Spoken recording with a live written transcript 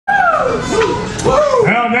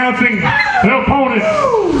Now announcing the opponent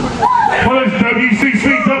for this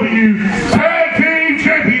WCCW Tag Team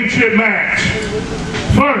Championship match.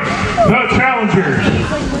 First, the challenger.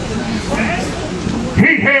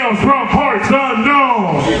 He hails from parts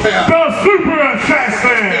unknown, the Super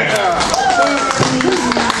Assassin.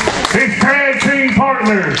 His tag team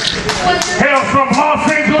partner hails from Los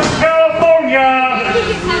Angeles, California.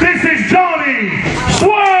 This is Johnny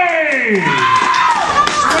Sway.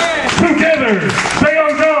 Together, they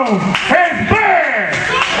are known as Bad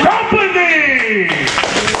Company.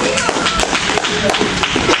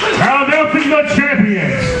 Now announcing the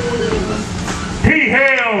champions. He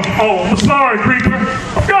hails, oh, sorry, Creeper. I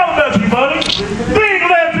forgot about you, buddy. Being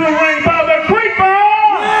led to the ring by the Creeper.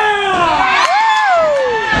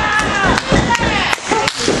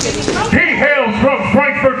 He hails from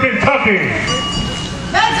Frankfort, Kentucky.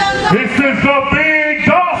 This is the Big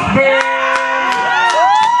Doss Man.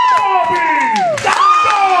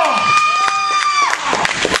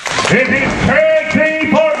 And his tag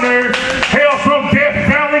team partner hails from Death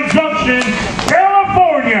Valley Junction,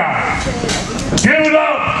 California. Give it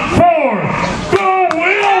up for the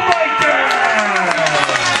Wheelmaker!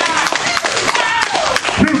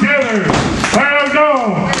 Together, they are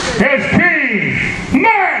known as Team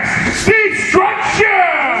Mass Destruction!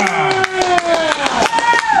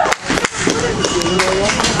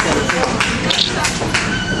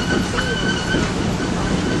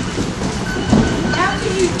 How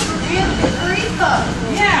can you forget the Creeper?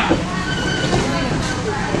 Yeah.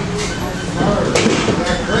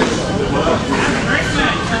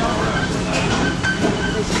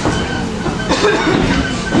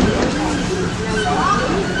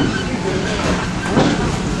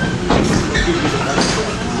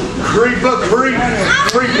 Creeper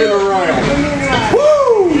creeping around.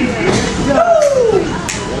 Woo!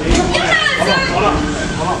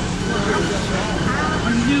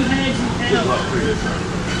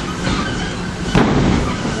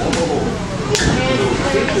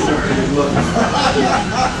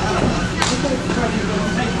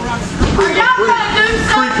 Are y'all gonna do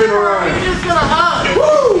something? Creeping around. Or are you just gonna hug?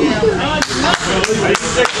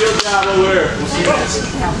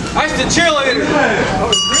 That's the cheerleader.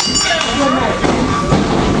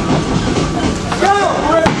 Go!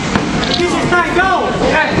 Get your thing going.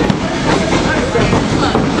 Hey.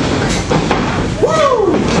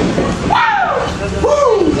 Woo! Woo!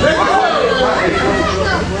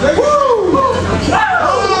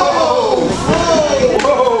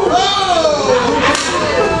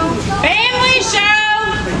 Family show!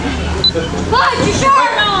 Put your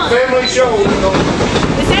shirt on! Family show.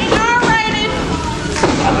 This ain't R-rated!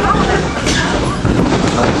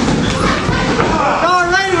 Darn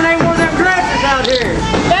lady when they wore them dresses out here.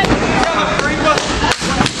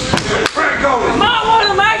 Frank on it. Come on,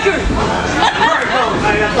 Widowmaker!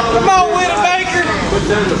 Come on, Widowmaker!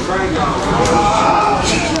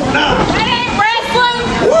 That ain't wrestling!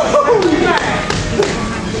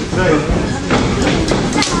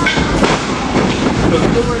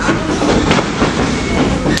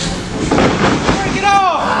 Break it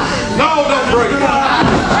off! No, don't break it.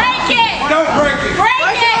 Break it! Don't break it.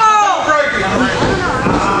 Break it! Don't break it.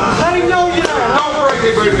 Let him know you know. Don't break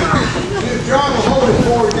it, baby. John will hold it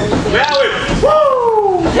for you. Now it.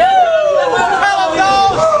 Hello,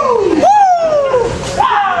 dogs!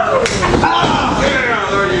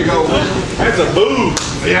 Yeah, there you go. That's a move.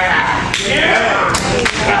 Yeah. Yeah.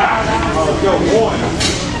 Go one.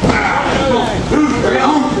 Just gotta go.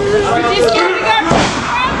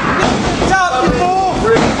 Top, you fool!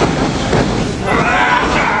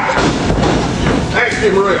 Ask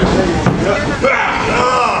him real.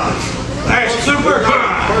 That's super.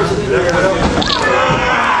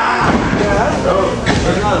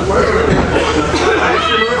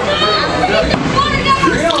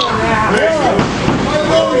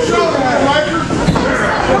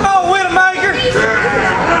 Come on, Widowmaker!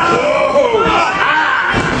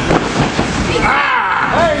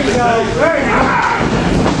 There you go. There you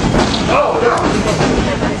go.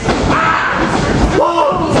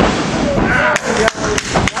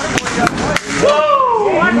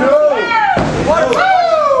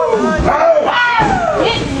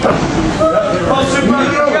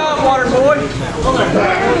 Good job, water boy.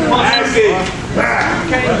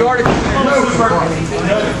 Can't guard it. Come on,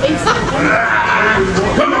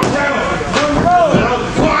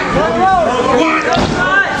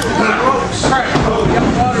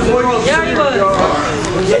 Yeah, you would.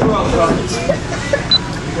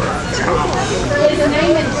 His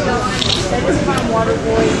name is John. That is my water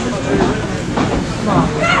boy.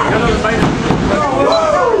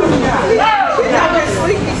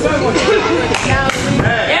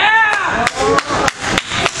 Yeah!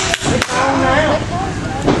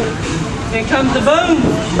 comes the boom.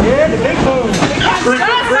 Yeah, the big boom.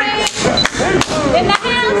 In the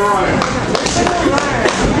house.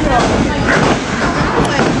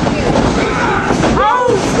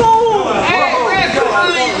 Old school. Hey, Rick, come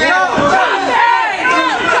on, Rick.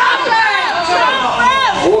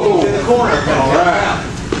 Whoa. To the corner. All right.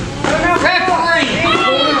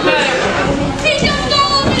 He don't go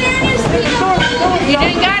over there and speak. You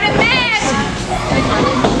done got it mad.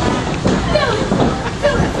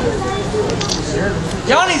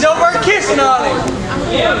 Johnny's over there kissing on him.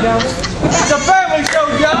 It's a family show,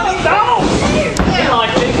 Johnny. He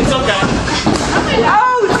liked it. It's okay.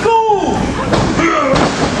 Old school.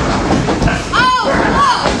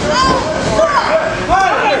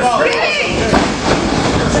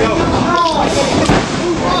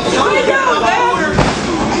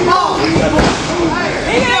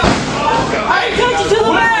 Hey, touch it to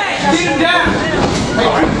the leg. Get him down. Hey,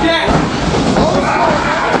 get him down.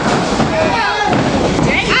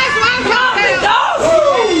 That's what I'm talking about.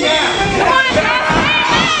 Come on,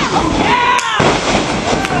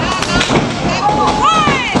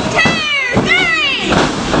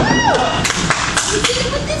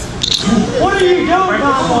 What are you doing,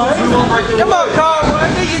 Conway? Come on,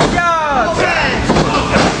 Conway. Do your job.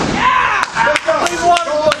 Yeah. These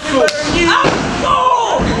water boys do better than you.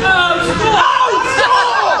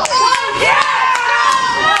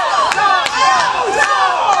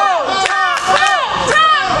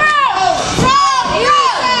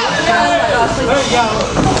 There you go.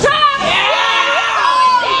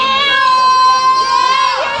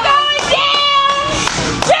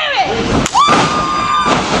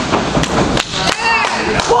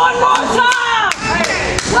 One more time!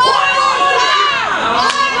 One more time!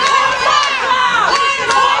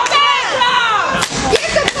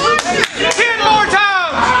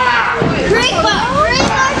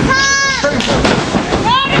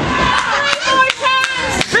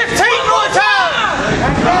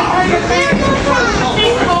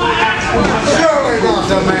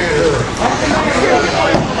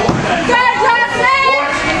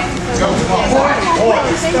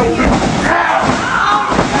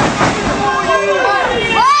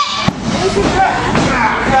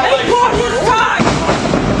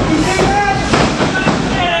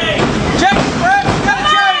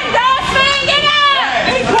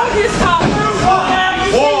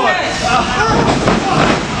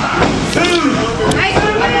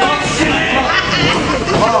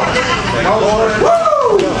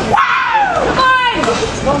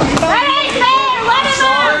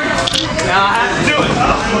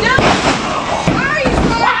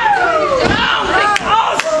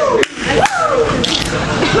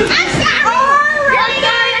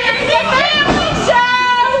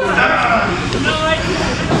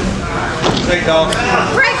 Say, dog.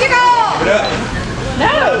 Break it off! Get up.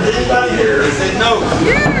 No! Anybody here? He said no.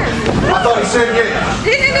 Yeah! I thought he said yes.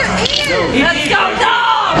 Didn't it end? Let's go,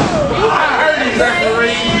 dog! I heard him,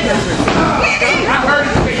 referee. I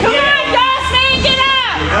heard him. Come on, Dawson, get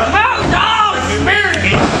up! Oh, dog!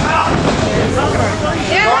 American!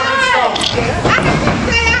 Yeah! I can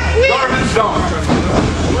say I quit! Garvin Stone.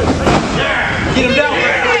 Get him down,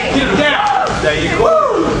 Rick. Get him down. There you go.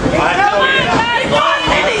 I know it.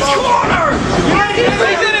 In his corner! He's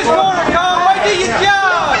in his corner, Conway. Do your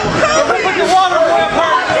job! Put the water boy up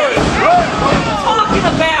there. What are you talking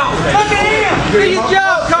about? Look at him! Do your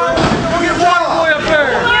job, Conway. Put your water boy up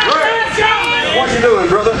there. What you doing,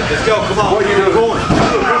 brother? Let's go. Come on. What you doing? Corner.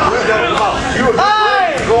 Let's go. Come on. You a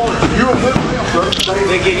good corner. You a good brother.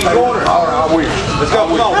 They get you corner. All right, I will. Let's go.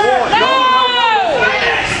 Come on. One.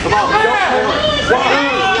 Come on. One.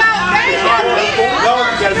 No,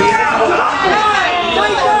 you gotta be in this one.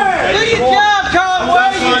 Do your job,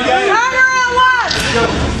 Conway. Turn around, watch.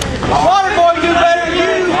 Water boy do better than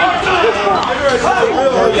you.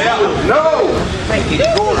 No.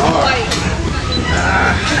 Corner. All right.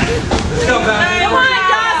 Let's go, guys. Come on,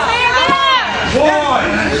 Dawson, get up!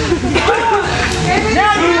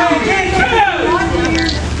 Now you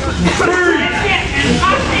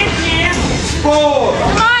can get four.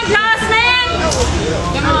 Come on, Dawson!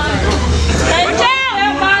 Come on. Watch out,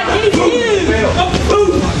 everybody!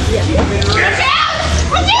 Watch out!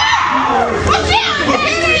 Watch out! Watch out! Come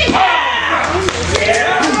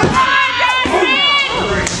on, Dawson!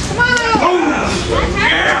 Come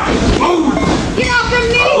on! Get off them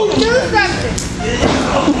knees! Do something!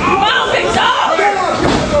 Come on, big dog!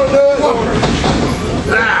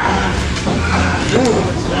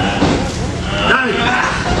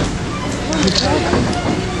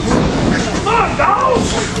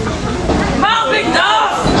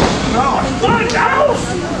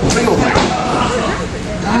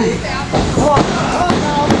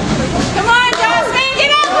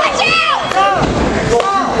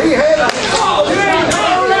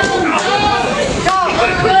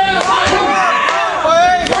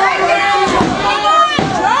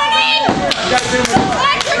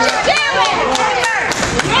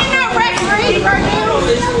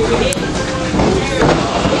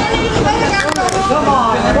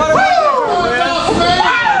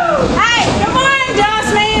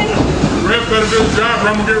 this job,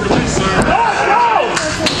 I'm gonna get released soon.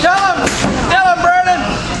 Tell him, Brandon.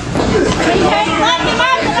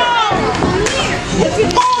 If you're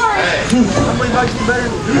bored. Somebody likes you better.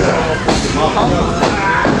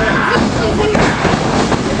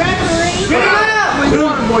 Get him out!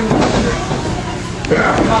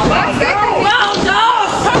 Well,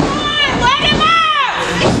 dogs! Come on, let him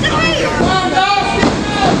out! Come on, dogs!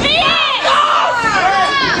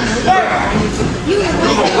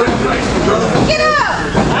 Get up!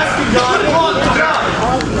 Come on,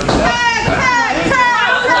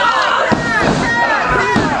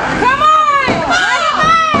 Come on! Let him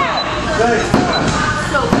out!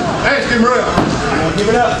 Ask him real. give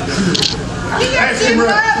it up. Ask him real.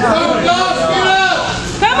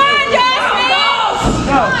 Come on,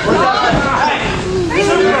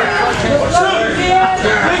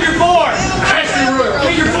 Figure four. Ask him real.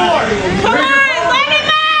 Figure four. Come on, let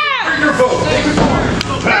him out! Figure four.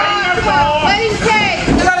 Let him take!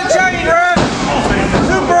 You got a chain, Red.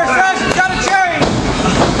 Super assassin, got a chain.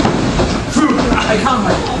 Hey, come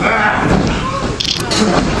on.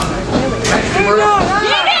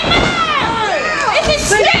 Get him out! This is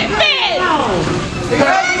stupid!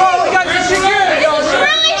 Hey, come on, we got some security. This is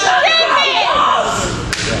really stupid!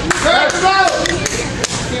 Let's go.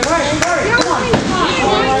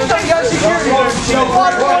 We got security.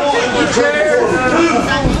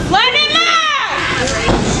 Let him out!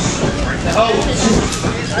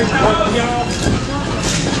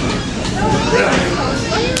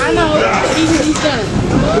 I know. He's done.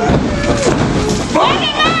 Let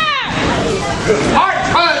him out! Heart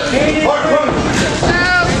punch. Heart punch.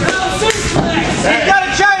 He's got a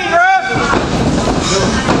chain, Red.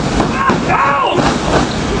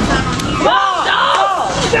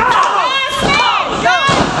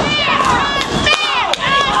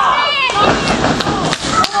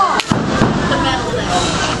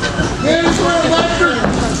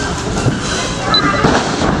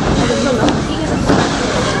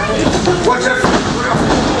 Watch out.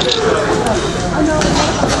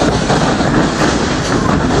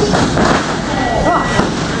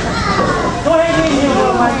 Go ahead and get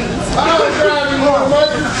him, Mike. I'm driving more, Mike.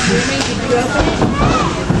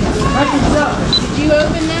 Did you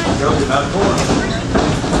open that?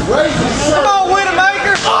 Come on,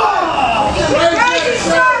 Widowmaker. Crazy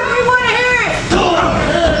star, we want to hear it!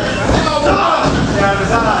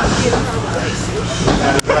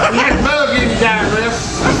 Let Mel get you down, Ref.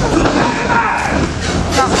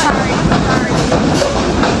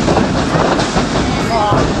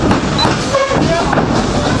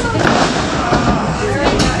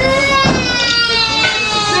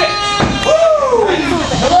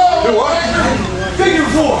 Do what? Figure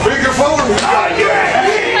four. Figure four.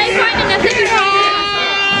 Play finding nothing to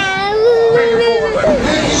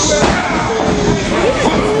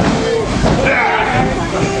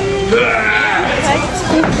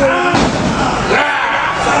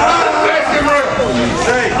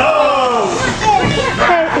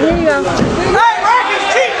Here you go. Hey, Rock is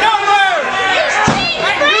cheating over there. He's cheating,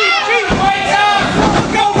 He's cheating.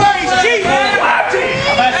 Go where he's cheating.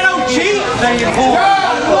 They don't cheat. They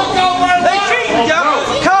cheating,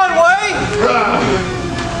 Conway.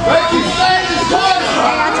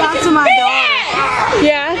 I talked to my daughter.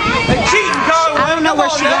 Yeah. They cheating, Conway. I don't know where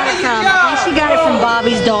she got it from. I think she got it from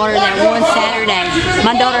Bobby's daughter that one Saturday.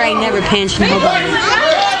 My daughter ain't never pinched nobody.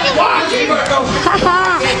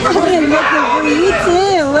 I've been looking for you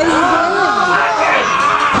too. What are you doing?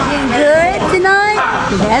 You good tonight?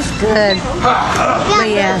 That's good. But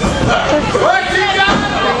yeah.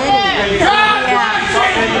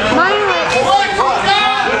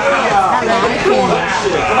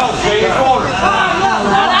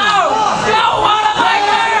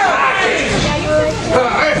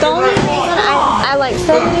 The only reason I like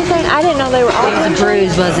said anything, I didn't know they were all. It was a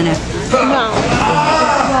bruise, wasn't it? No.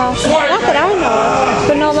 Well, not that I know of.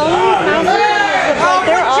 But no, the only reason I said it was like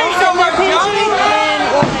they're all in their pinching, and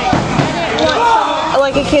like, I didn't want some,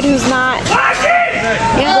 like a kid who's not family.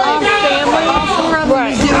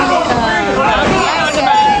 Right.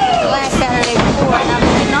 Last Saturday before, and I've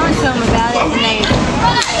been on to them about it, and they hurt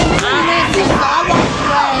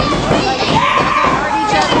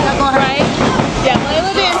each other, they're gonna hurt. Right? Yeah,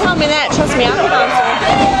 Layla didn't tell me that. Trust me, I could answer.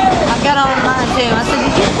 I got on mine too. I said,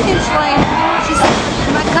 did you pinch Layla? She said,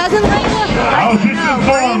 my cousin Layla? I said, no,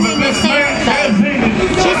 Brandon is Sarah's.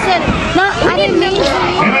 She said, no, I didn't mean to.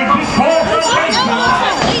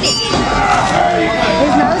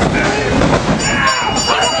 His nose?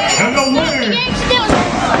 And the winner is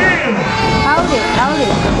Hold it.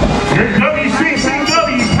 your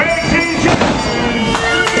WCCW Tag Team Champions.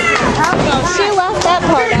 She left that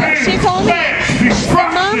part out. She told me,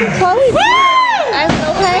 Destruction. Mom, Chloe.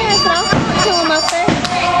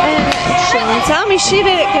 me she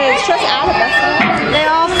did it because Trust Adam messed up. They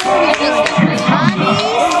all four of us. My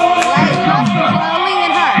niece, Chloe,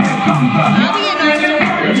 and her. I'll be in there.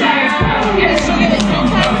 She did it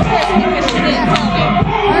 10 times quicker because she didn't call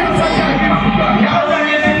me.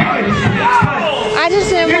 I just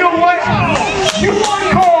didn't You know what? You want to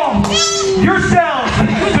call yourselves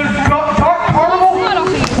the Dark Carnival?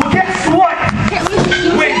 Well, guess what?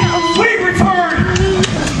 When we return,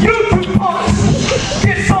 you two punks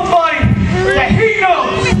get somebody that he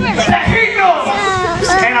knows.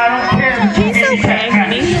 And I don't care if you get that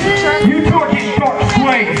match. You two are getting Dark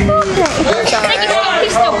Swain.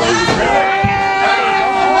 He's still bleeding.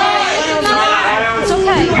 It's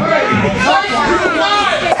okay.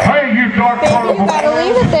 Hey, you Dark Baby, you Carnival. gotta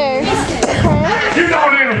leave it there. You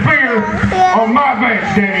don't interfere on my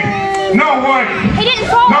match, Daddy. No way. He didn't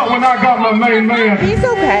fall. Not when I got my main man He's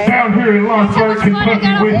okay. down here in Lawrenceburg,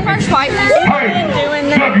 Kentucky with me. First fight. Hey,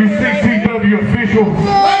 WCCW official,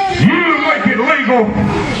 you make it legal.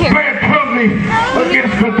 Bad company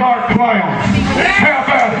against the Dark Clown. How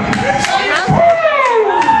about it? Woo!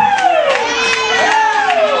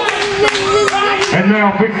 And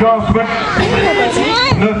now, Big Dog Smack,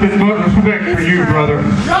 nothing but respect for you, brother.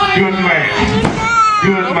 Good man.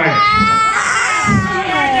 Good man.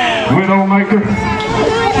 Widowmaker,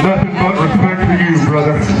 nothing but respect for you,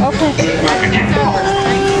 brother.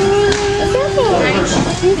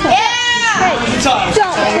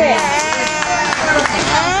 Don't quit.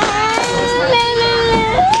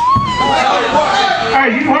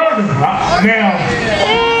 Hey, you heard him. Now,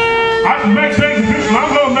 I can make things official. I'm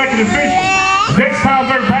going to make it official. Next time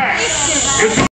they're back, it's